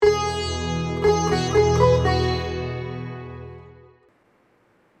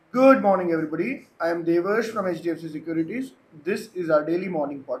Good morning, everybody. I am Devarsh from HDFC Securities. This is our daily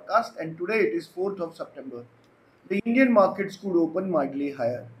morning podcast, and today it is 4th of September. The Indian markets could open mildly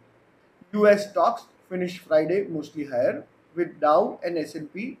higher. US stocks finished Friday mostly higher, with Dow and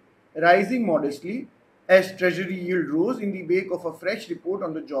S&P rising modestly as Treasury yield rose in the wake of a fresh report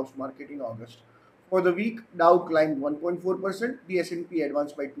on the jobs market in August. For the week, Dow climbed 1.4%, the S&P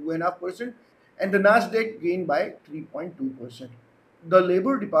advanced by 2.5%, and the Nasdaq gained by 3.2%. The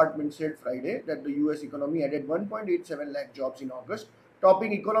Labor Department said Friday that the US economy added 1.87 lakh jobs in August,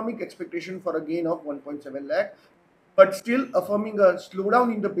 topping economic expectation for a gain of 1.7 lakh, but still affirming a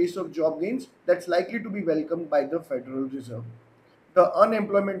slowdown in the pace of job gains that's likely to be welcomed by the Federal Reserve. The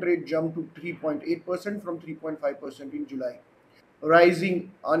unemployment rate jumped to 3.8% from 3.5% in July. Rising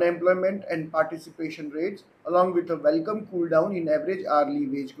unemployment and participation rates, along with a welcome cool down in average hourly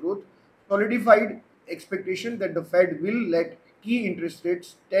wage growth, solidified expectation that the Fed will let key interest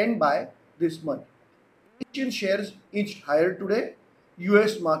rates stand by this month. Asian shares inched higher today.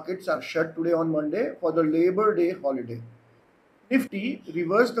 US markets are shut today on Monday for the Labor Day holiday. Nifty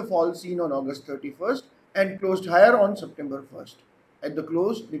reversed the fall seen on August 31st and closed higher on September 1st. At the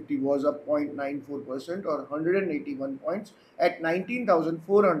close, Nifty was up 0.94% or 181 points at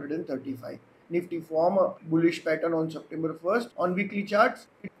 19,435. Nifty formed a bullish pattern on September 1st. On weekly charts,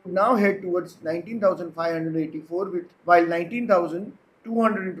 it could now head towards 19,584 with while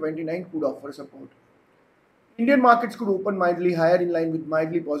 19,229 could offer support. Indian markets could open mildly higher in line with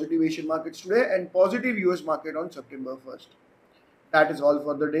mildly positive Asian markets today and positive US market on September 1st. That is all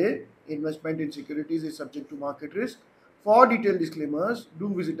for the day. Investment in securities is subject to market risk. For detailed disclaimers,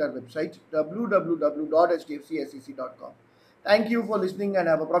 do visit our website www.hdfcsec.com. Thank you for listening and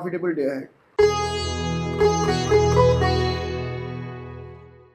have a profitable day ahead.